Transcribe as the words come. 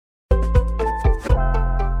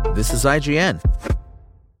This is IGN.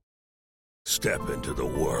 Step into the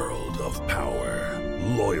world of power,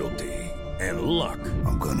 loyalty, and luck.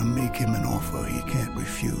 I'm gonna make him an offer he can't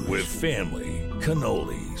refuse. With family,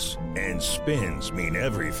 cannolis, and spins mean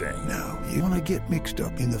everything. Now, you wanna get mixed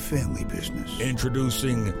up in the family business.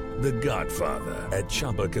 Introducing The Godfather at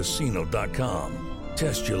ChumbaCasino.com.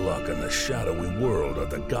 Test your luck in the shadowy world of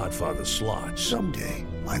The Godfather slot. Someday,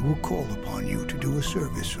 I will call upon you to do a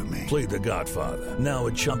service for me. Play The Godfather, now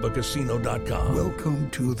at ChumbaCasino.com. Welcome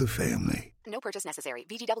to the family. No purchase necessary.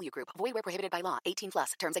 VGW Group. Void where prohibited by law. 18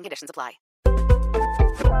 plus. Terms and conditions apply.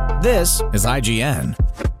 This is IGN.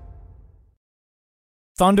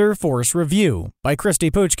 Thunder Force Review by Christy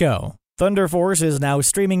Puchko. Thunder Force is now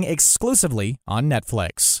streaming exclusively on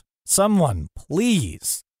Netflix. Someone,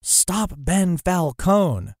 please, stop Ben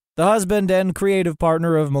Falcone. The husband and creative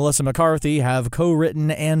partner of Melissa McCarthy have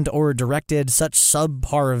co-written and or directed such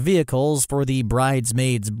subpar vehicles for The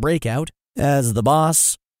Bridesmaid's Breakout as The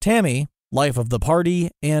Boss, Tammy, Life of the Party,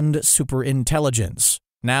 and Superintelligence.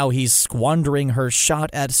 Now he's squandering her shot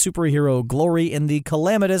at superhero glory in the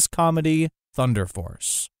calamitous comedy Thunder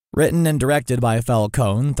Force. Written and directed by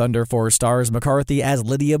Falcone, Thunder Force stars McCarthy as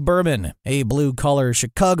Lydia Berman, a blue-collar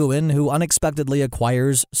Chicagoan who unexpectedly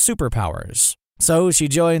acquires superpowers. So she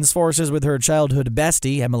joins forces with her childhood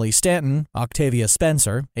bestie, Emily Stanton, Octavia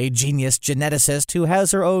Spencer, a genius geneticist who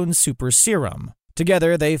has her own super serum.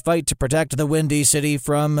 Together, they fight to protect the Windy City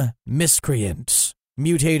from miscreants,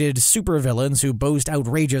 mutated supervillains who boast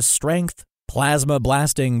outrageous strength,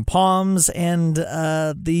 plasma-blasting palms, and,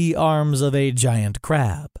 the arms of a giant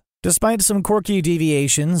crab. Despite some quirky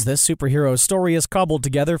deviations, this superhero story is cobbled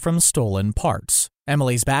together from stolen parts.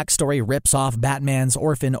 Emily's backstory rips off Batman's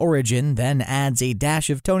orphan origin, then adds a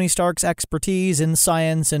dash of Tony Stark's expertise in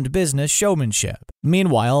science and business showmanship.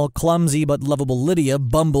 Meanwhile, clumsy but lovable Lydia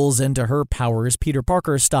bumbles into her powers Peter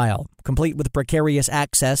Parker style, complete with precarious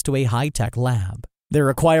access to a high-tech lab. Their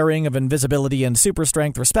acquiring of invisibility and super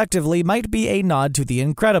strength respectively might be a nod to The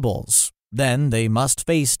Incredibles. Then they must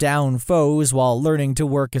face down foes while learning to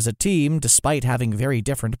work as a team despite having very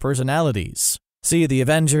different personalities. See The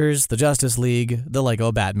Avengers, The Justice League, the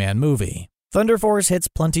Lego Batman movie. Thunder Force hits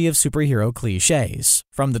plenty of superhero cliches,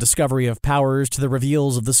 from the discovery of powers to the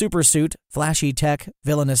reveals of the supersuit, flashy tech,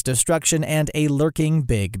 villainous destruction, and a lurking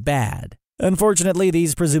big bad. Unfortunately,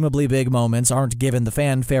 these presumably big moments aren't given the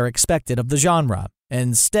fanfare expected of the genre.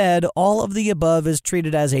 Instead, all of the above is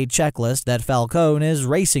treated as a checklist that Falcone is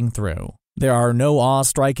racing through. There are no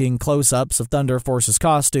awe-striking close-ups of Thunder Force's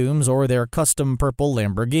costumes or their custom purple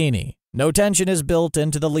Lamborghini. No tension is built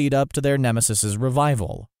into the lead-up to their nemesis's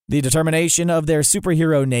revival. The determination of their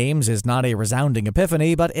superhero names is not a resounding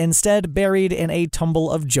epiphany, but instead buried in a tumble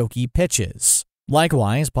of jokey pitches.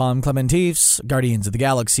 Likewise, Palm Clementif's Guardians of the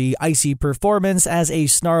Galaxy icy performance as a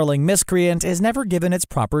snarling miscreant is never given its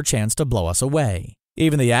proper chance to blow us away.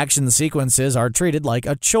 Even the action sequences are treated like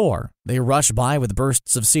a chore. They rush by with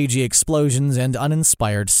bursts of CG explosions and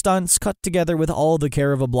uninspired stunts cut together with all the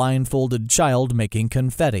care of a blindfolded child making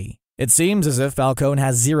confetti. It seems as if Falcone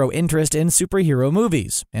has zero interest in superhero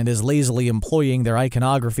movies and is lazily employing their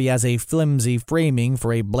iconography as a flimsy framing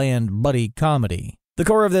for a bland buddy comedy. The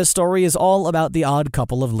core of this story is all about the odd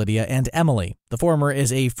couple of Lydia and Emily. The former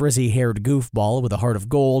is a frizzy-haired goofball with a heart of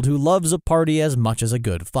gold who loves a party as much as a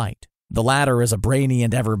good fight. The latter is a brainy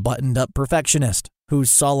and ever-buttoned-up perfectionist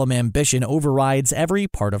whose solemn ambition overrides every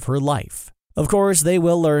part of her life. Of course, they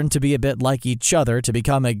will learn to be a bit like each other to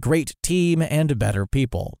become a great team and better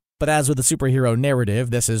people. But as with the superhero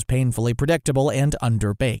narrative, this is painfully predictable and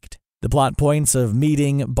underbaked. The plot points of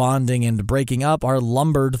meeting, bonding, and breaking up are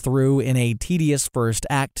lumbered through in a tedious first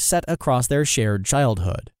act set across their shared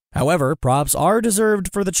childhood. However, props are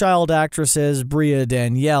deserved for the child actresses Bria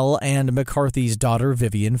Danielle and McCarthy's daughter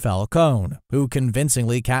Vivian Falcone, who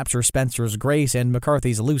convincingly capture Spencer's grace and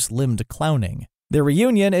McCarthy's loose-limbed clowning. Their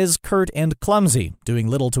reunion is curt and clumsy, doing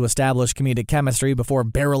little to establish comedic chemistry before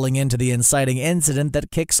barreling into the inciting incident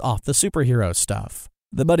that kicks off the superhero stuff.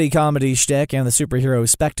 The buddy comedy shtick and the superhero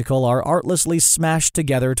spectacle are artlessly smashed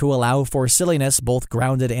together to allow for silliness both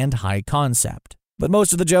grounded and high concept. But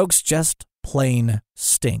most of the jokes just plain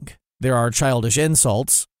stink. There are childish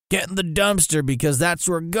insults. Get in the dumpster because that's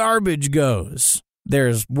where garbage goes.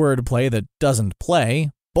 There's wordplay that doesn't play.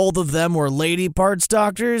 Both of them were lady parts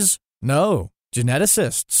doctors? No.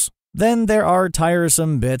 Geneticists. Then there are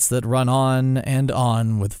tiresome bits that run on and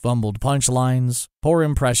on with fumbled punchlines, poor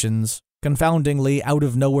impressions, confoundingly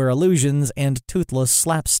out-of-nowhere allusions, and toothless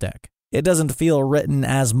slapstick. It doesn't feel written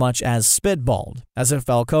as much as spitballed, as if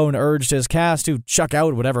Falcone urged his cast to chuck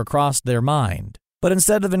out whatever crossed their mind. But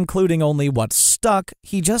instead of including only what stuck,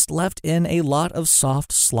 he just left in a lot of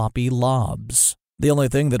soft, sloppy lobs. The only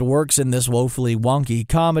thing that works in this woefully wonky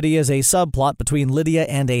comedy is a subplot between Lydia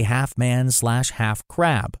and a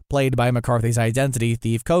half-man/half-crab, played by McCarthy's Identity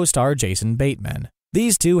Thief co-star Jason Bateman.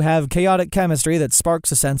 These two have chaotic chemistry that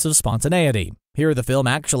sparks a sense of spontaneity. Here, the film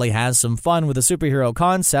actually has some fun with the superhero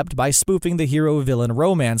concept by spoofing the hero-villain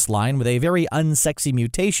romance line with a very unsexy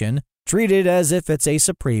mutation, treated as if it's a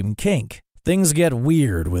supreme kink. Things get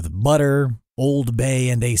weird with butter, Old Bay,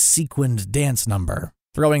 and a sequined dance number.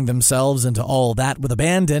 Throwing themselves into all that with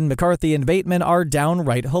abandon, McCarthy and Bateman are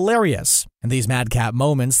downright hilarious. In these madcap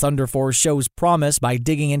moments, Thunder Force shows promise by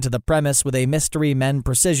digging into the premise with a mystery men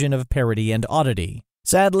precision of parody and oddity.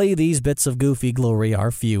 Sadly, these bits of goofy glory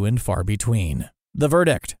are few and far between. The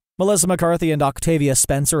verdict: Melissa McCarthy and Octavia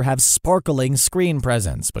Spencer have sparkling screen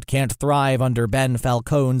presence, but can't thrive under Ben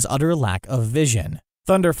Falcone's utter lack of vision.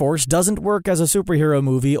 Thunder Force doesn't work as a superhero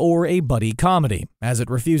movie or a buddy comedy, as it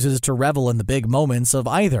refuses to revel in the big moments of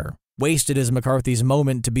either. Wasted is McCarthy's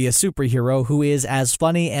moment to be a superhero who is as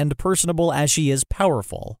funny and personable as she is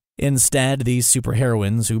powerful. Instead, these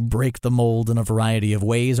superheroines who break the mold in a variety of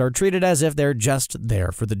ways are treated as if they're just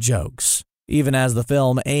there for the jokes. Even as the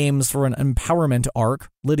film aims for an empowerment arc,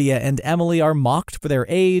 Lydia and Emily are mocked for their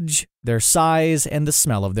age, their size, and the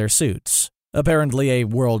smell of their suits. Apparently, a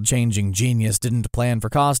world-changing genius didn't plan for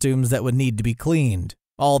costumes that would need to be cleaned.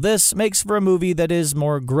 All this makes for a movie that is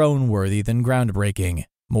more groan-worthy than groundbreaking,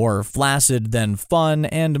 more flaccid than fun,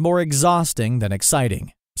 and more exhausting than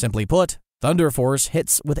exciting. Simply put, Thunder Force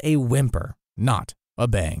hits with a whimper, not a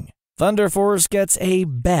bang. Thunder Force gets a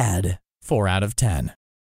bad 4 out of 10.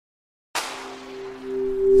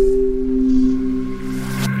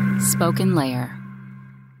 Spoken Layer.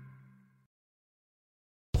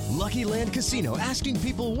 Lucky Land Casino, asking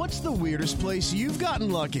people, what's the weirdest place you've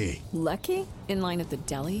gotten lucky? Lucky? In line at the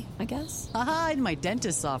deli, I guess? Aha, in my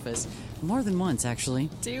dentist's office. More than once, actually.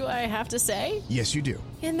 Do I have to say? Yes, you do.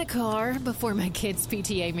 In the car before my kids'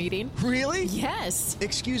 PTA meeting. Really? Yes.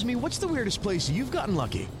 Excuse me, what's the weirdest place you've gotten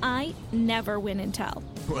lucky? I never win and tell.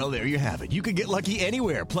 Well, there you have it. You can get lucky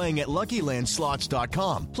anywhere, playing at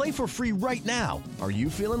LuckyLandSlots.com. Play for free right now. Are you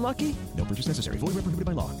feeling lucky? No purchase necessary. Void where prohibited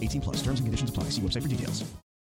by law. 18+. Terms and conditions apply. See website for details.